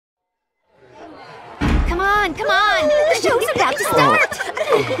on, come on! The show's about to start!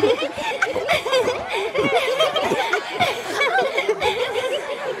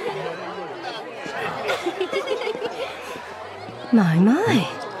 My.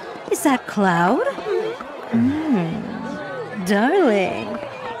 Is that Cloud? Darling,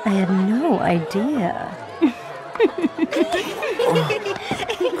 I had no idea.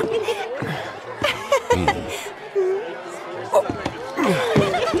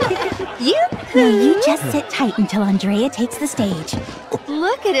 Now you just sit tight until Andrea takes the stage.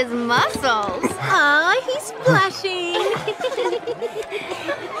 Look at his muscles! Aw, he's blushing!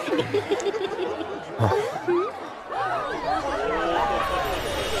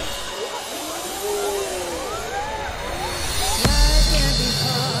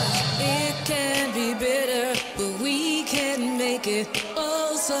 It can be bitter, but we can make it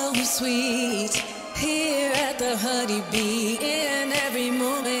oh so sweet. Here at the HoneyBee, in every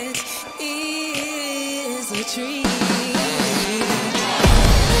moment is a treat.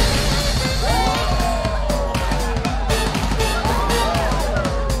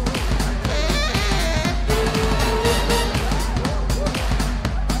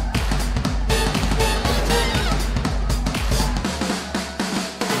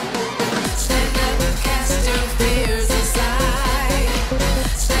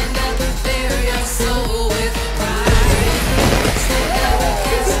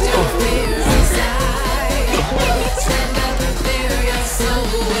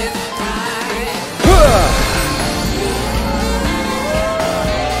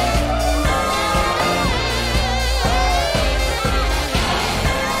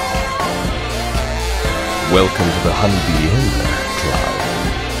 Welcome to the HoneyBee Inn, Cloud.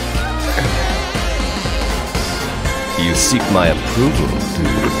 You seek my approval, do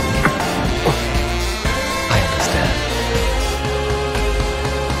you? I understand.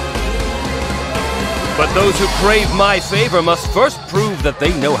 But those who crave my favor must first prove that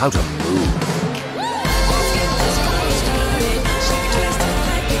they know how to move.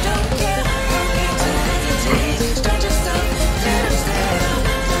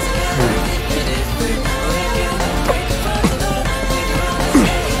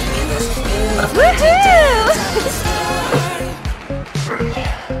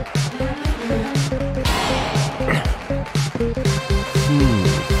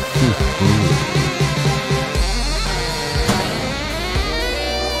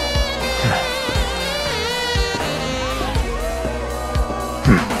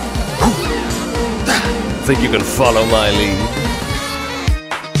 Think you can follow my lead?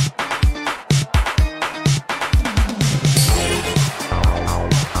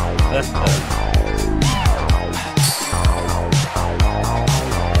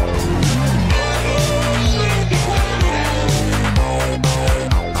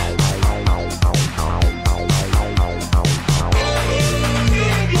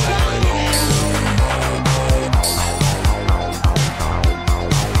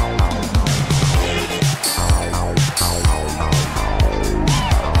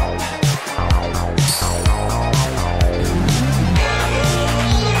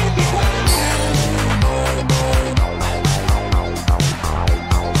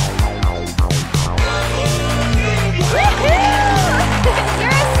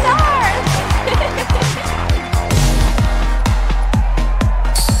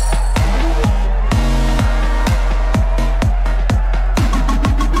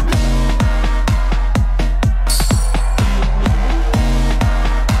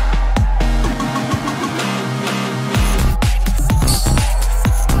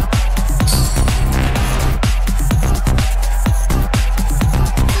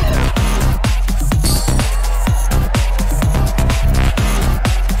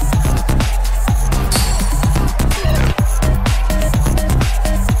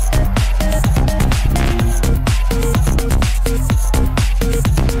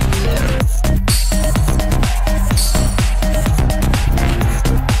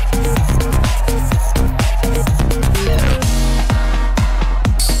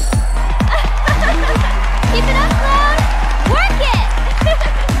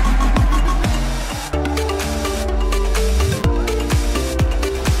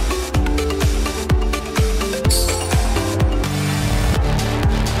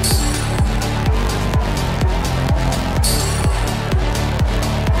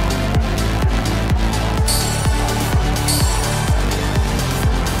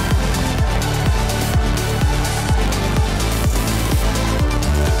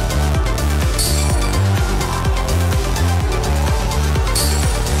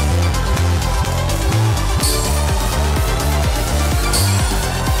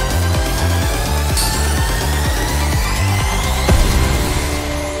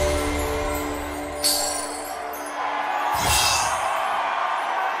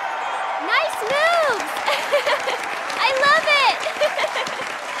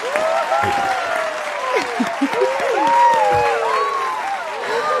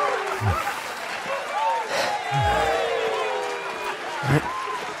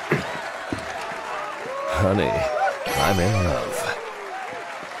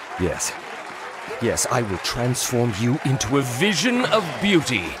 Yes. Yes, I will transform you into a vision of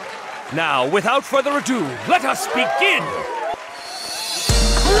beauty. Now, without further ado, let us begin!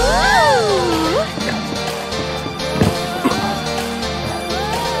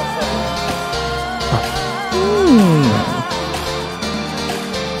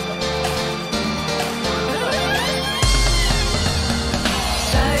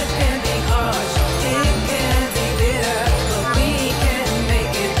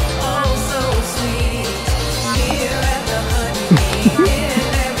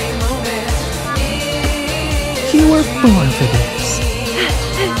 You were born for this.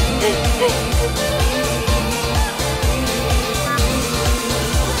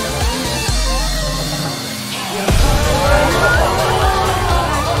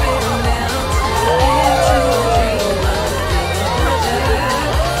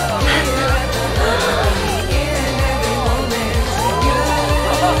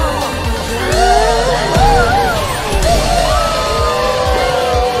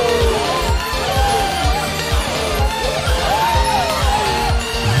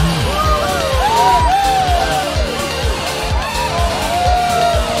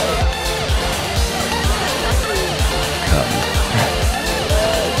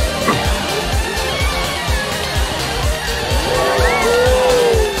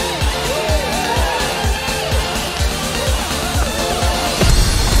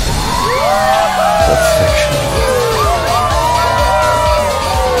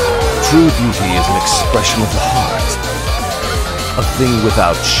 True beauty is an expression of the heart. A thing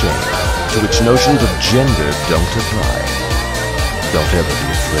without shame, to which notions of gender don't apply. Don't ever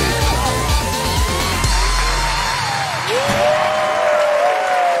be afraid